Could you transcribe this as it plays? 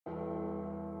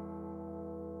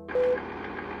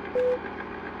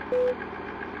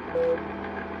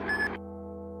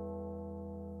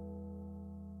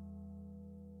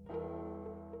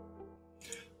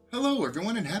Hello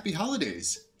everyone and happy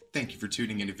holidays! Thank you for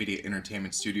tuning into Vidiot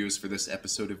Entertainment Studios for this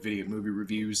episode of Vidiot Movie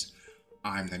Reviews.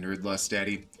 I'm the Nerd Lust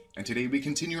Daddy, and today we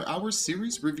continue our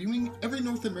series reviewing every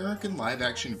North American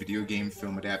live-action video game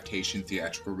film adaptation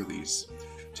theatrical release.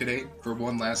 Today, for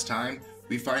one last time,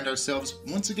 we find ourselves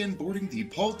once again boarding the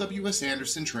Paul W.S.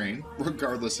 Anderson train,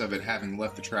 regardless of it having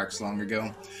left the tracks long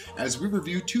ago, as we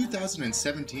review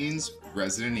 2017's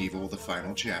Resident Evil: The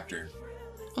Final Chapter.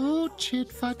 Oh, chit,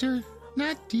 futter.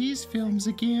 Not these films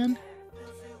again.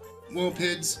 Well,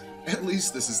 Pidds, at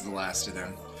least this is the last of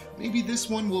them. Maybe this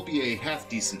one will be a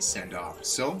half-decent send-off,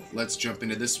 so let's jump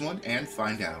into this one and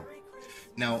find out.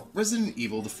 Now, Resident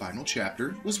Evil: The Final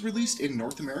Chapter was released in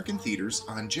North American theaters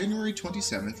on January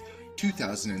 27th,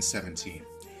 2017.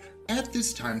 At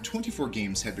this time, 24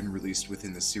 games had been released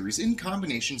within the series in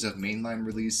combinations of mainline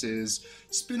releases,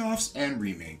 spin-offs, and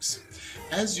remakes.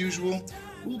 As usual,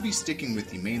 we'll be sticking with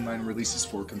the mainline releases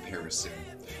for comparison,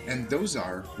 and those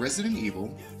are Resident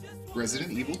Evil,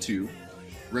 Resident Evil 2,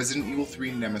 Resident Evil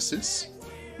 3 Nemesis,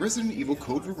 Resident Evil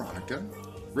Code Veronica,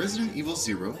 Resident Evil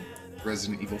 0,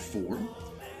 Resident Evil 4,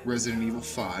 Resident Evil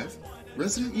 5,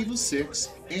 Resident Evil 6,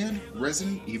 and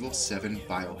Resident Evil 7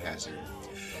 Biohazard.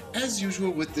 As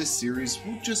usual with this series,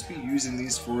 we'll just be using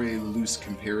these for a loose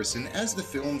comparison as the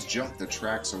films jumped the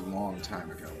tracks a long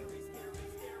time ago.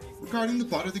 Regarding the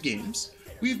plot of the games,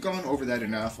 we've gone over that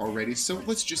enough already, so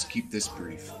let's just keep this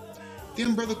brief. The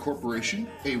Umbrella Corporation,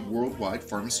 a worldwide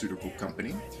pharmaceutical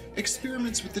company,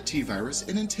 experiments with the T-virus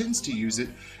and intends to use it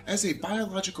as a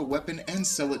biological weapon and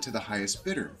sell it to the highest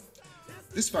bidder.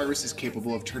 This virus is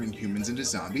capable of turning humans into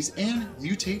zombies and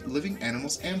mutate living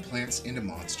animals and plants into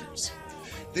monsters.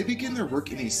 They begin their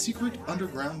work in a secret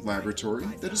underground laboratory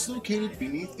that is located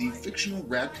beneath the fictional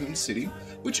Raccoon City,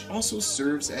 which also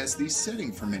serves as the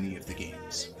setting for many of the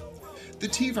games. The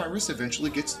T-virus eventually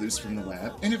gets loose from the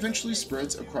lab and eventually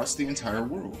spreads across the entire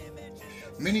world.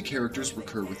 Many characters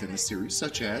recur within the series,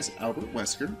 such as Albert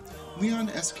Wesker, Leon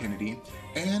S. Kennedy,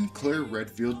 and Claire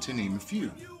Redfield, to name a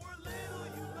few.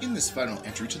 In this final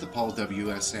entry to the Paul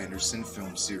W.S. Anderson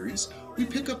film series, we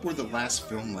pick up where the last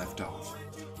film left off,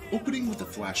 opening with a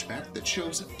flashback that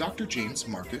shows Dr. James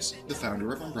Marcus, the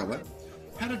founder of Umbrella,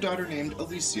 had a daughter named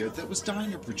Alicia that was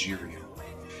dying of progeria.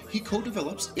 He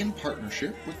co-develops in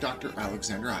partnership with Dr.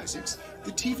 Alexander Isaacs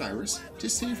the T-virus to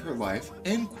save her life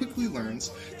and quickly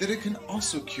learns that it can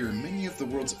also cure many of the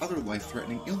world's other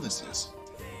life-threatening illnesses.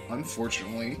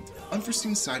 Unfortunately,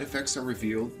 unforeseen side effects are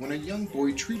revealed when a young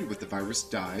boy treated with the virus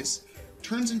dies,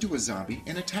 turns into a zombie,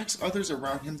 and attacks others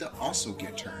around him that also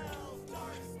get turned.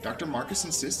 Dr. Marcus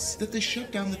insists that they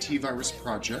shut down the T-virus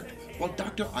project while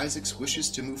Dr. Isaacs wishes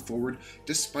to move forward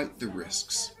despite the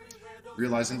risks.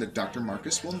 Realizing that Dr.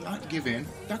 Marcus will not give in,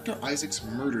 Dr. Isaacs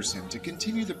murders him to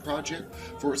continue the project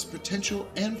for its potential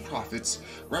and profits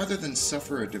rather than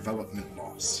suffer a development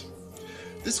loss.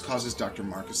 This causes Dr.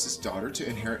 Marcus's daughter to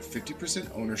inherit 50%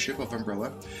 ownership of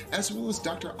Umbrella, as well as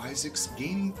Dr. Isaacs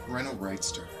gaining parental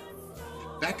rights to her.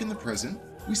 Back in the present,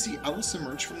 we see Alice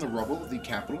emerge from the rubble of the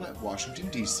Capitol at Washington,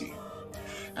 D.C.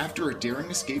 After a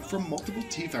daring escape from multiple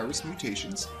T-virus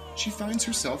mutations, she finds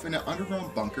herself in an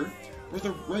underground bunker where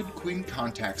the Red Queen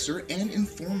contacts her and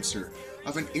informs her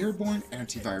of an airborne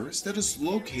antivirus that is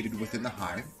located within the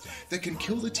hive that can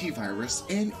kill the T-virus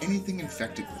and anything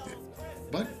infected with it.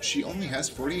 But she only has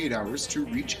 48 hours to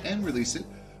reach and release it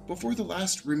before the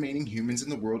last remaining humans in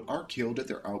the world are killed at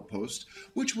their outpost,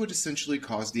 which would essentially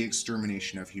cause the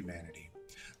extermination of humanity.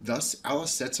 Thus,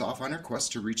 Alice sets off on her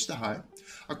quest to reach the hive,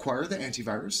 acquire the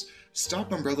antivirus,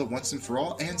 stop Umbrella once and for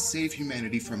all, and save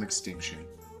humanity from extinction.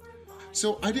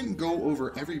 So I didn't go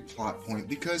over every plot point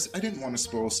because I didn't want to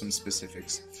spoil some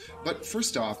specifics. But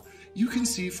first off, you can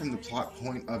see from the plot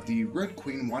point of the Red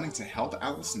Queen wanting to help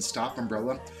Alice and stop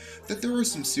Umbrella that there are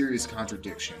some serious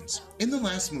contradictions. In the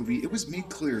last movie, it was made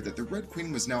clear that the Red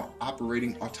Queen was now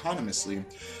operating autonomously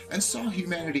and saw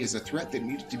humanity as a threat that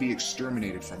needed to be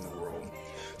exterminated from the world.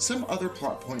 Some other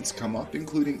plot points come up,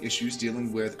 including issues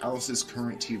dealing with Alice's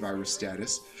current T-virus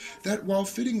status, that while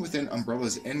fitting within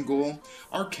Umbrella's end goal,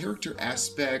 are character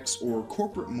aspects or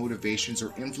corporate motivations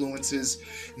or influences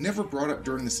never brought up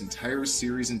during this entire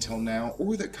series until now,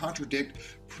 or that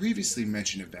contradict previously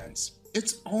mentioned events.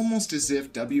 It's almost as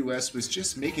if WS was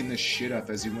just making this shit up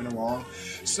as he went along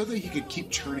so that he could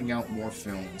keep churning out more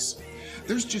films.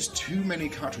 There's just too many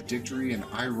contradictory and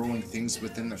eye-rolling things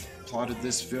within the plot of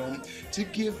this film to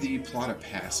give the plot a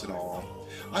pass at all.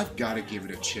 I've got to give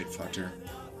it a chit futter.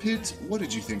 Pidds, what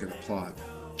did you think of the plot?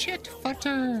 Chit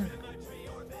futter.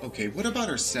 Okay, what about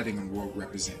our setting and world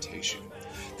representation?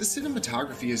 The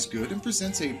cinematography is good and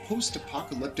presents a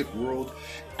post-apocalyptic world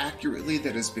accurately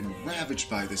that has been ravaged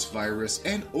by this virus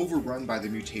and overrun by the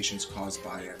mutations caused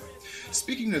by it.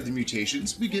 Speaking of the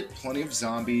mutations, we get plenty of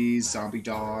zombies, zombie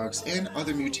dogs, and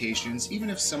other mutations, even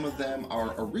if some of them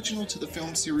are original to the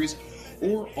film series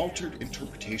or altered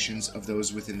interpretations of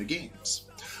those within the games.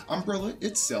 Umbrella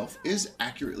itself is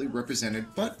accurately represented,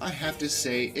 but I have to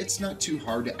say it's not too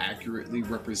hard to accurately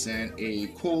represent a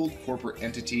cold corporate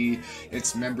entity,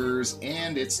 its members,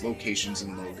 and its locations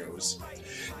and logos.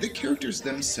 The characters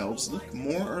themselves look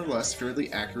more or less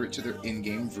fairly accurate to their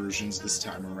in-game versions this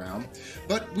time around,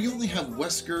 but we only have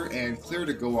Wesker and Claire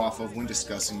to go off of when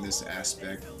discussing this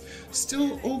aspect.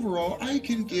 Still, overall, I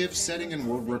can give setting and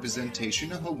world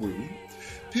representation a hawoo.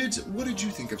 Pidds, what did you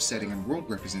think of setting and world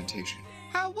representation?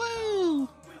 Hawoo!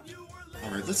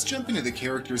 Alright, let's jump into the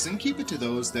characters and keep it to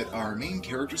those that are main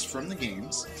characters from the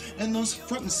games, and those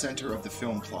front and center of the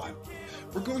film plot.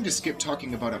 We're going to skip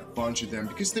talking about a bunch of them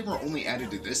because they were only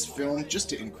added to this film just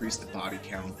to increase the body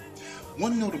count.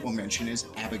 One notable mention is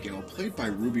Abigail, played by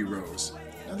Ruby Rose.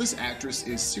 Now, this actress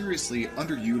is seriously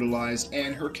underutilized,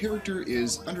 and her character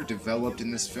is underdeveloped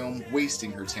in this film,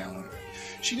 wasting her talent.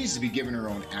 She needs to be given her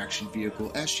own action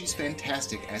vehicle, as she's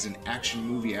fantastic as an action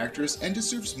movie actress and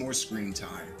deserves more screen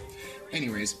time.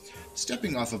 Anyways,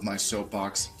 stepping off of my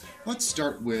soapbox, let's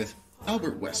start with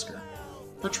Albert Wesker.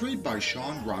 Portrayed by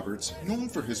Sean Roberts, known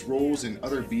for his roles in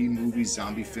other B-movie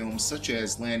zombie films such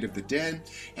as Land of the Dead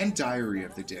and Diary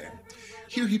of the Dead.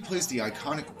 Here he plays the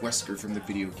iconic Wesker from the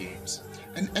video games,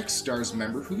 an ex-Stars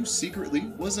member who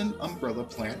secretly was an Umbrella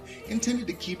plant intended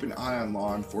to keep an eye on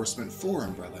law enforcement for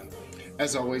Umbrella.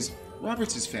 As always,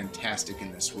 Roberts is fantastic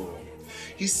in this role.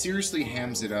 He seriously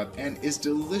hams it up and is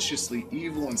deliciously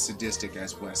evil and sadistic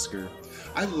as Wesker.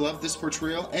 I love this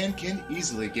portrayal and can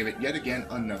easily give it yet again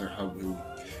another hawoo.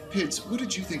 Pidds, what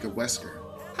did you think of Wesker?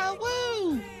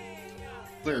 Hawoo!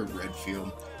 Claire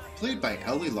Redfield, played by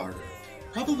Ellie Larder,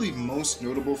 probably most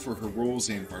notable for her roles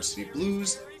in Varsity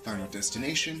Blues, Final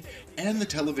Destination, and the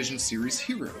television series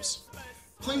Heroes.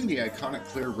 Playing the iconic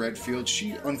Claire Redfield,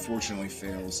 she unfortunately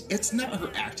fails. It's not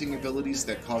her acting abilities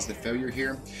that cause the failure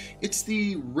here, it's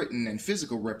the written and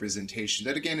physical representation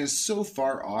that again is so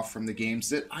far off from the games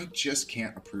that I just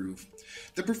can't approve.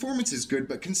 The performance is good,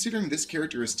 but considering this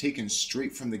character is taken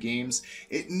straight from the games,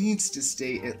 it needs to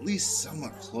stay at least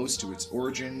somewhat close to its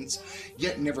origins,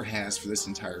 yet never has for this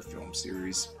entire film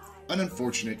series. An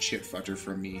unfortunate chit futter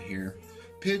from me here.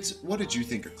 Pidds, what did you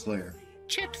think of Claire?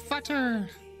 Chit futter!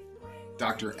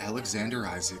 Dr. Alexander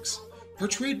Isaacs,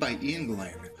 portrayed by Ian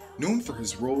Glenn, known for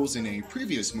his roles in a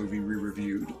previous movie we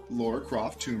reviewed, Lara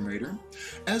Croft Tomb Raider,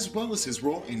 as well as his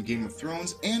role in Game of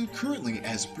Thrones and currently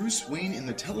as Bruce Wayne in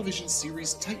the television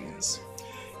series Titans.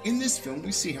 In this film,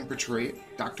 we see him portray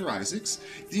Dr. Isaacs,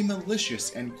 the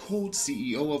malicious and cold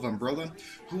CEO of Umbrella,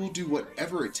 who will do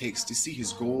whatever it takes to see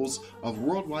his goals of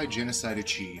worldwide genocide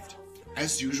achieved.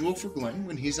 As usual for Glenn,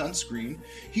 when he's on screen,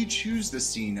 he chews the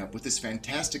scene up with his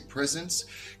fantastic presence,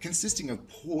 consisting of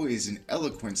poise and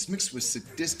eloquence mixed with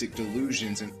sadistic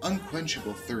delusions and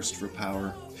unquenchable thirst for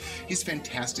power. He's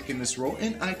fantastic in this role,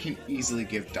 and I can easily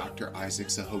give Dr.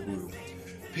 Isaacs a hawoo.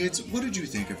 Pidds, what did you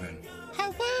think of him?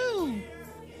 Hawoo!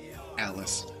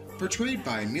 Alice, portrayed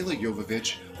by Mila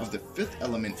Jovovich of the Fifth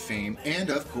Element fame, and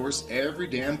of course every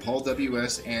damn Paul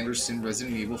W.S. Anderson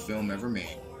Resident Evil film ever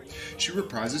made. She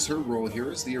reprises her role here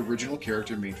as the original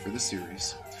character made for the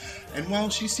series. And while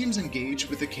she seems engaged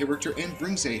with the character and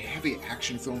brings a heavy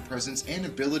action film presence and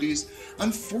abilities,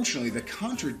 unfortunately the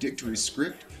contradictory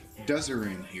script does her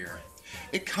in here.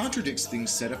 It contradicts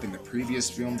things set up in the previous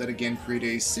film that again create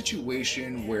a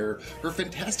situation where her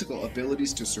fantastical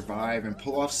abilities to survive and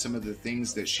pull off some of the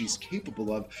things that she's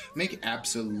capable of make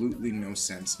absolutely no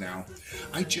sense now.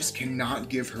 I just cannot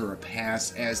give her a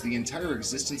pass, as the entire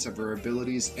existence of her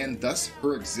abilities and thus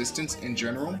her existence in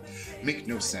general make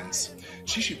no sense.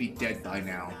 She should be dead by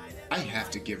now. I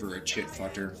have to give her a chit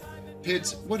futter.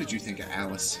 Pidds, what did you think of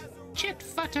Alice? Chit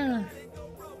futter!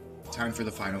 Time for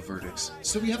the final verdicts.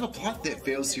 So we have a plot that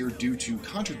fails here due to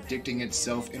contradicting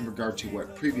itself in regard to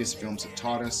what previous films have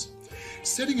taught us.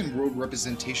 Setting and world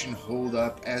representation hold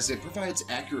up as it provides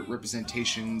accurate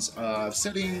representations of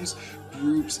settings,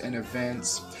 groups, and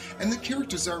events, and the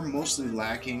characters are mostly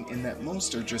lacking in that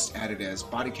most are just added as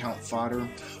body count fodder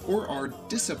or are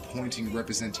disappointing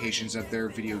representations of their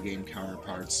video game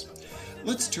counterparts.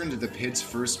 Let's turn to the Pidds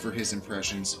first for his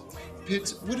impressions.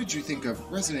 Pidds, what did you think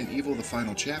of Resident Evil The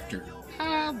Final Chapter?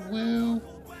 Hawoo!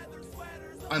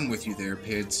 I'm with you there,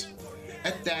 Pidds.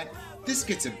 At that, this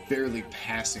gets a barely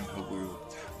passing hawoo.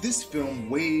 This film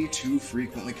way too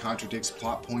frequently contradicts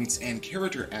plot points and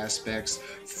character aspects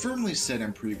firmly set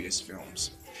in previous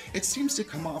films. It seems to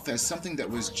come off as something that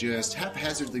was just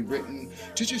haphazardly written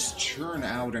to just churn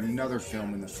out another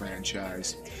film in the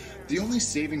franchise. The only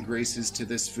saving graces to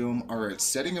this film are its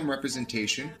setting and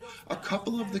representation, a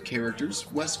couple of the characters,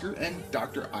 Wesker and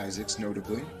Dr. Isaacs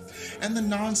notably, and the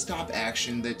non-stop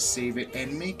action that save it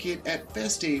and make it at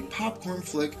best a popcorn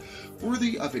flick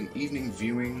worthy of an evening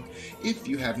viewing if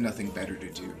you have nothing better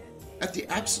to do. At the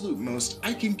absolute most,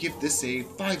 I can give this a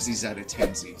 5s out of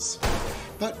 10s.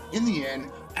 But in the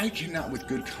end, I cannot with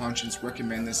good conscience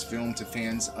recommend this film to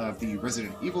fans of the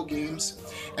Resident Evil games,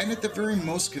 and at the very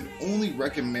most can only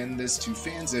recommend this to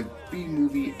fans of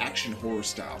B-movie action horror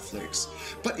style flicks,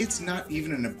 but it's not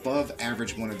even an above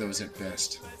average one of those at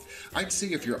best. I'd say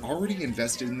if you're already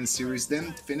invested in the series,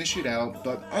 then finish it out,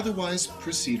 but otherwise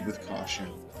proceed with caution.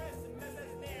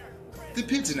 The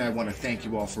Pidds and I want to thank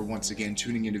you all for once again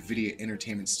tuning into Vidiot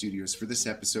Entertainment Studios for this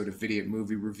episode of Vidiot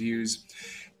Movie Reviews.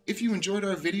 If you enjoyed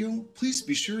our video, please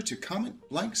be sure to comment,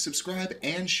 like, subscribe,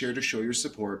 and share to show your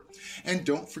support. And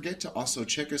don't forget to also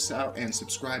check us out and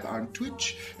subscribe on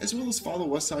Twitch, as well as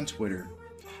follow us on Twitter.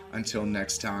 Until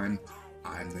next time,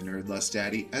 I'm the Nerdlust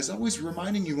Daddy, as always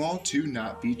reminding you all to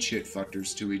not be chit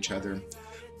futters to each other.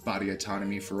 Body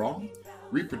autonomy for all,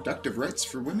 reproductive rights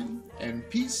for women, and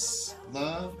peace,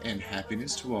 love, and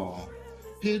happiness to all.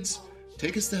 Pidds,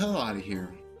 take us the hell out of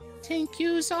here. Thank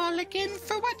yous all again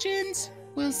for watching.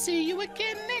 We'll see you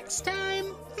again next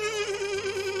time.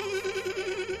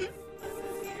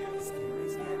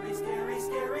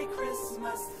 Scary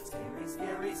Christmas.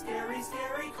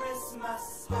 Scary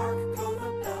Christmas. Hark, go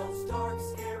the